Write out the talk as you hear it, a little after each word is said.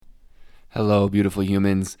Hello, beautiful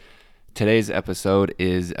humans. Today's episode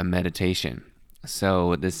is a meditation.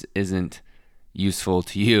 So, this isn't useful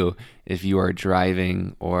to you if you are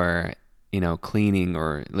driving or, cleaning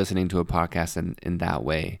or listening to a podcast in that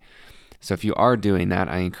way. So, if you are doing that,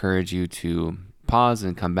 I encourage you to pause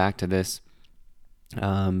and come back to this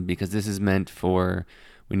because this is meant for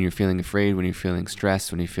when you're feeling afraid, when you're feeling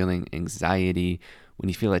stressed, when you're feeling anxiety, when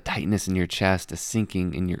you feel a tightness in your chest, a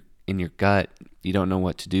sinking in your gut, you don't know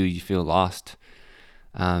what to do, you feel lost.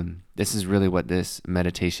 This is really what this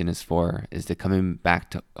meditation is for: is to coming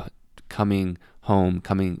home,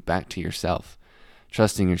 coming back to yourself,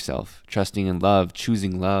 trusting in love,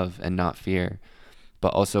 choosing love and not fear,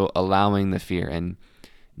 but also allowing the fear and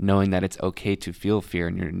knowing that it's okay to feel fear,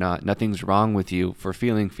 and nothing's wrong with you for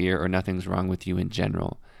feeling fear, or nothing's wrong with you in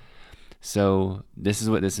general. So this is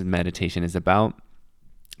what this meditation is about.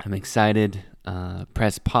 I'm excited.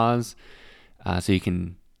 Press pause so you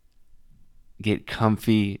can get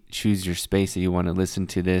comfy, choose your space that you want to listen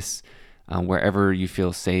to this, wherever you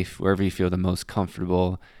feel safe, wherever you feel the most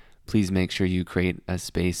comfortable. Please make sure you create a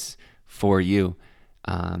space for you.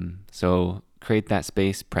 So create that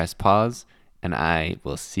space, press pause, and I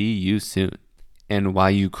will see you soon. And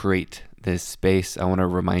while you create this space, I want to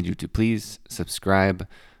remind you to please subscribe.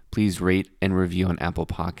 Please rate and review on Apple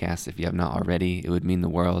Podcasts if you have not already. It would mean the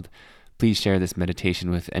world. Please share this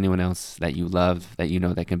meditation with anyone else that you love, that you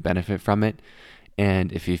know that can benefit from it.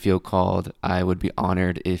 And if you feel called, I would be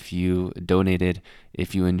honored if you donated,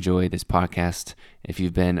 if you enjoy this podcast, if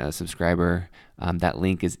you've been a subscriber. That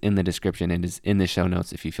link is in the description and is in the show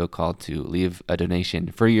notes if you feel called to leave a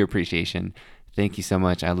donation for your appreciation. Thank you so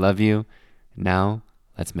much. I love you. Now,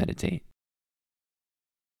 let's meditate.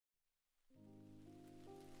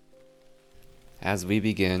 As we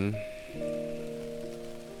begin,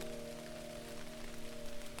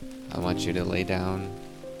 I want you to lay down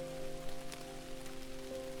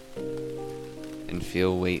and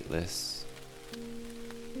feel weightless.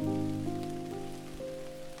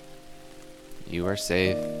 You are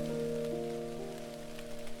safe.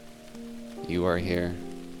 You are here.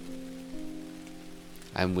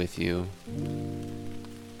 I'm with you.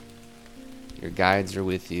 Your guides are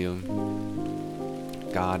with you.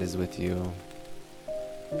 God is with you.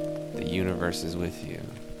 The universe is with you.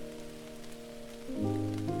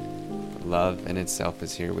 Love in itself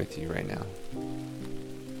is here with you right now.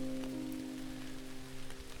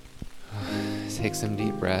 Take some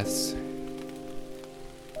deep breaths.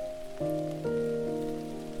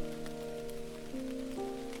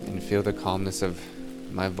 And feel the calmness of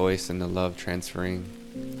my voice and the love transferring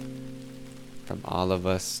from all of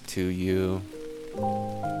us to you.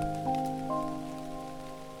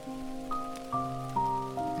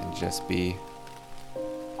 And just be.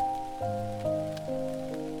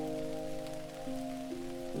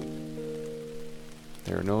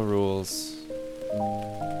 There are no rules.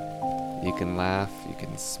 You can laugh, you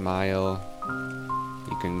can smile,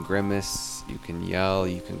 you can grimace, you can yell,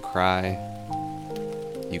 you can cry,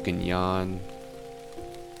 you can yawn.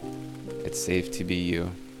 It's safe to be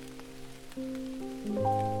you.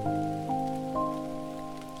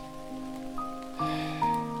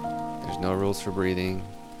 There's no rules for breathing.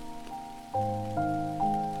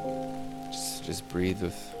 Just breathe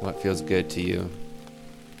with what feels good to you.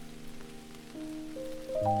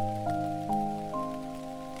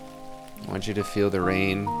 I want you to feel the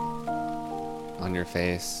rain on your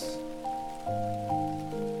face.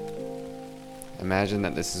 Imagine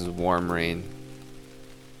that this is warm rain.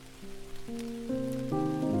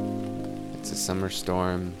 It's a summer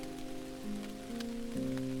storm.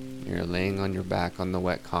 You're laying on your back on the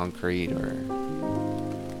wet concrete, or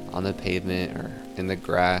on the pavement, or in the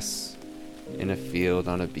grass, in a field,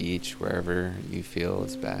 on a beach, wherever you feel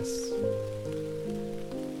is best.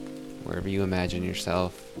 Wherever you imagine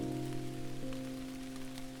yourself.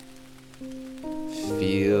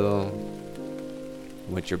 Feel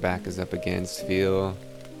what your back is up against. Feel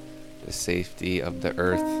the safety of the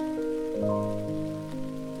earth.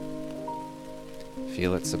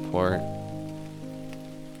 Feel its support.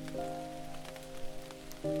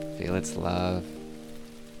 Feel its love.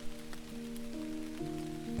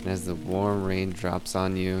 And as the warm rain drops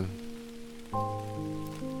on you,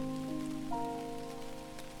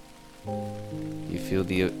 you feel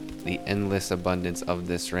the endless abundance of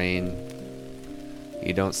this rain.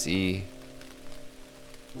 You don't see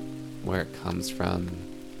where it comes from,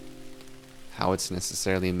 how it's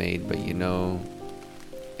necessarily made, but you know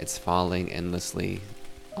it's falling endlessly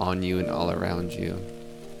on you and all around you.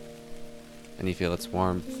 And you feel its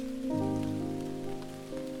warmth.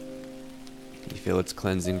 You feel its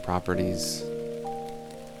cleansing properties.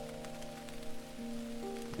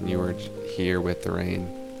 and you were here with the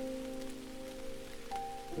rain.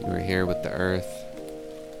 You were here with the earth.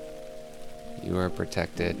 You are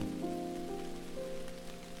protected.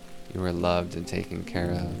 You are loved and taken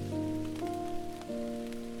care of.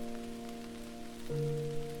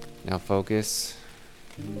 Now focus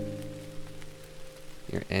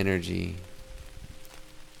your energy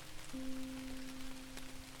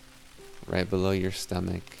right below your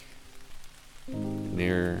stomach,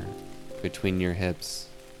 near between your hips.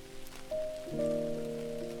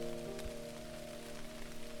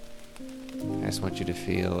 I just want you to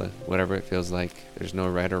feel whatever it feels like. There's no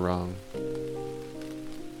right or wrong.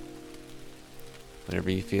 Whatever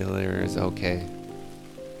you feel there is okay.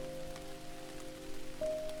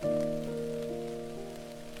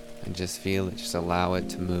 And just feel it, just allow it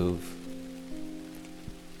to move.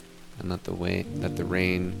 And let the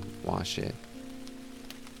rain wash it.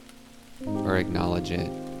 Or acknowledge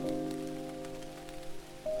it.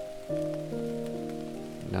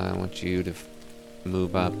 Now I want you to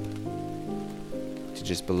move up to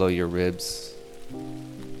just below your ribs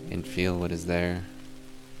and feel what is there.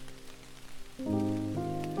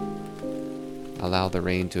 Allow the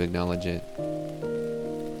rain to acknowledge it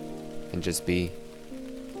and just be.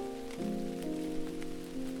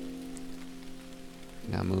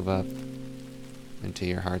 Now move up into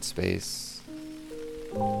your heart space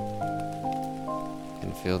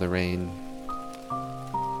and feel the rain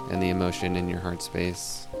and the emotion in your heart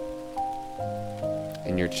space,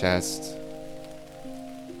 in your chest.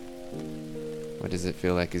 What does it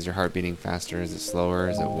feel like? Is your heart beating faster? Is it slower?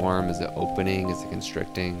 Is it warm? Is it opening? Is it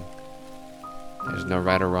constricting? There's no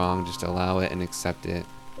right or wrong. Just allow it and accept it.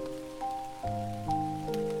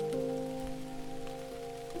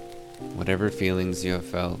 Whatever feelings you have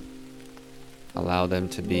felt, allow them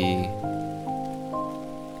to be.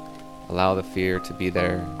 Allow the fear to be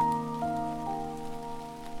there.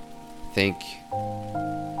 Thank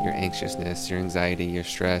your anxiousness, your anxiety, your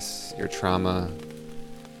stress, your trauma,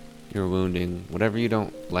 your wounding, whatever you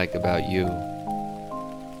don't like about you,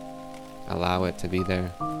 allow it to be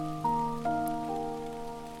there.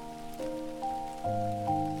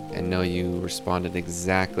 And know you responded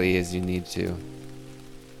exactly as you need to.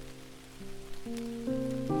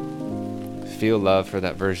 Feel love for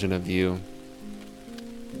that version of you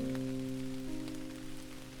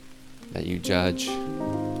that you judge,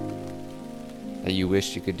 that you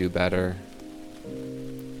wish you could do better.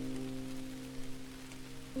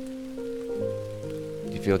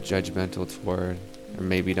 You feel judgmental toward, or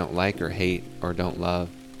maybe don't like or hate or don't love.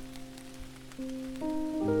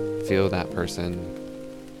 Feel that person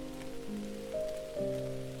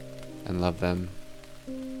and love them.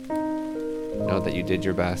 Know that you did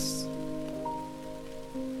your best.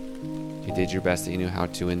 You did your best that you knew how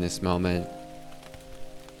to in this moment.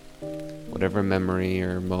 Whatever memory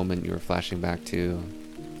or moment you were flashing back to,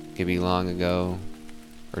 it could be long ago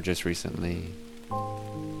or just recently.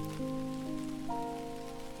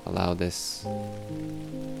 Allow this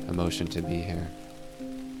emotion to be here.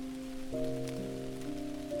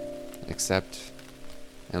 Accept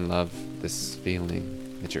and love this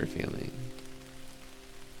feeling that you're feeling.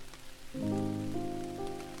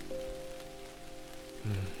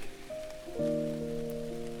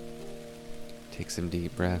 Take some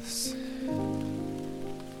deep breaths.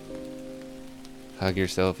 Hug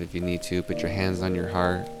yourself if you need to. Put your hands on your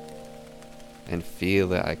heart and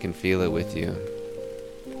feel it. I can feel it with you.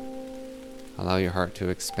 Allow your heart to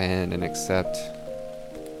expand and accept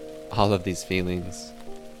all of these feelings.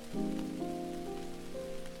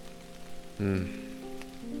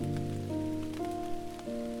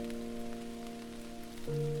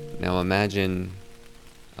 Now imagine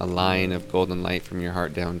a line of golden light from your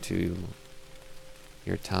heart down to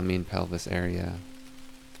your tummy and pelvis area.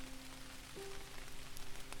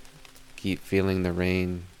 Keep feeling the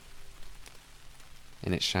rain,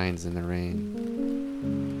 and it shines in the rain.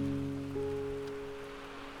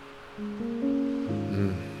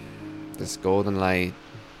 This golden light,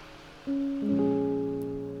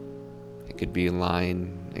 it could be a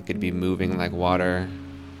line, it could be moving like water,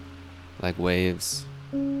 like waves.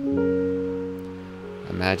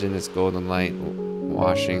 Imagine this golden light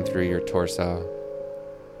washing through your torso,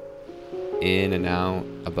 in and out,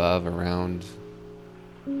 above, around,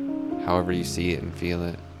 however you see it and feel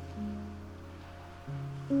it.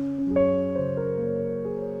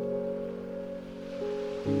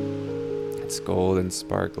 It's gold and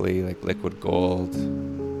sparkly, like liquid gold,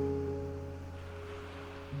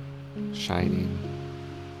 shining.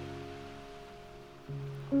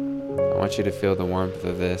 I want you to feel the warmth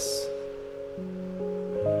of this.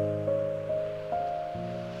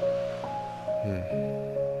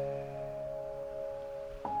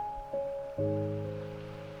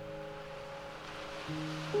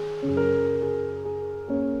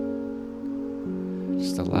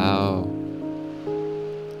 Just allow,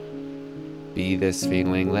 be this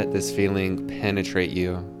feeling, let this feeling penetrate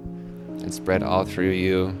you and spread all through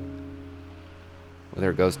you,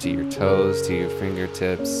 whether it goes to your toes, to your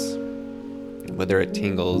fingertips, whether it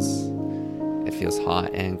tingles, it feels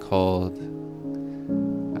hot and cold.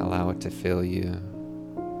 Allow it to fill you.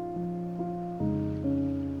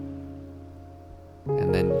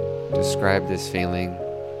 And then describe this feeling.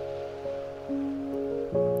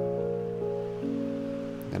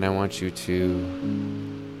 And I want you to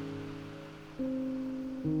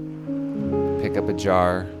pick up a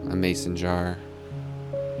jar, a mason jar,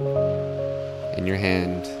 in your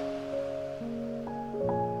hand.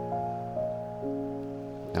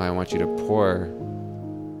 Now I want you to pour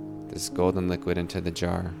this golden liquid into the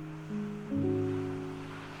jar.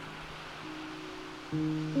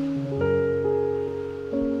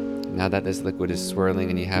 Now that this liquid is swirling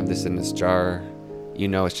and you have this in this jar, you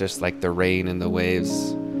know it's just like the rain and the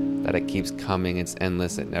waves, that it keeps coming, it's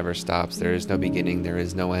endless, it never stops. There is no beginning, there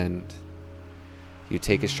is no end. You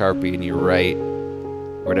take a Sharpie and you write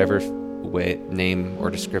whatever name or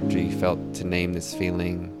descriptor you felt to name this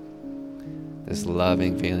feeling, this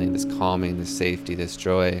loving feeling, this calming, this safety, this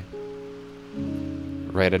joy.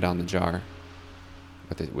 Write it on the jar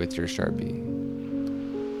with your Sharpie.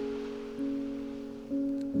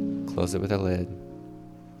 Close it with a lid.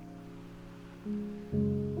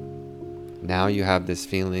 Now you have this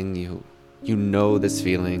feeling, you know this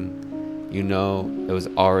feeling, you know it was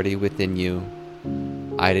already within you.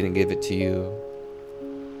 I didn't give it to you.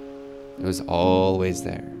 It was always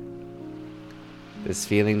there. This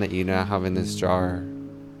feeling that you now have in this jar,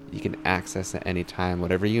 you can access at any time.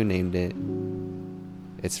 Whatever you named it,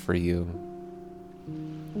 it's for you.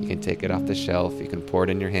 You can take it off the shelf, you can pour it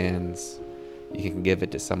in your hands, you can give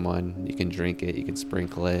it to someone, you can drink it, you can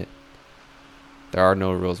sprinkle it. There are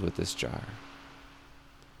no rules with this jar.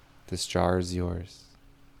 This jar is yours.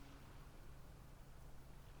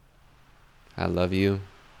 I love you.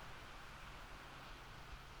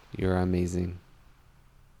 You're amazing.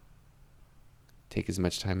 Take as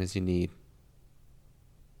much time as you need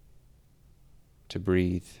to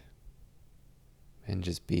breathe and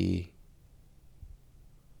just be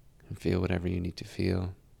and feel whatever you need to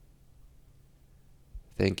feel.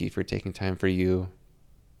 Thank you for taking time for you,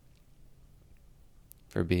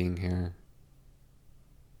 for being here.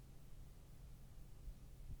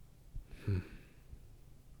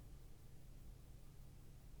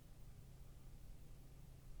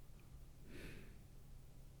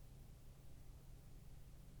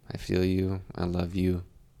 I feel you. I love you.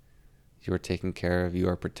 You are taken care of. You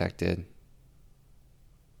are protected.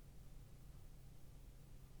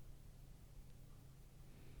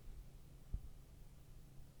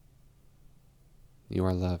 You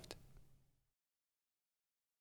are loved.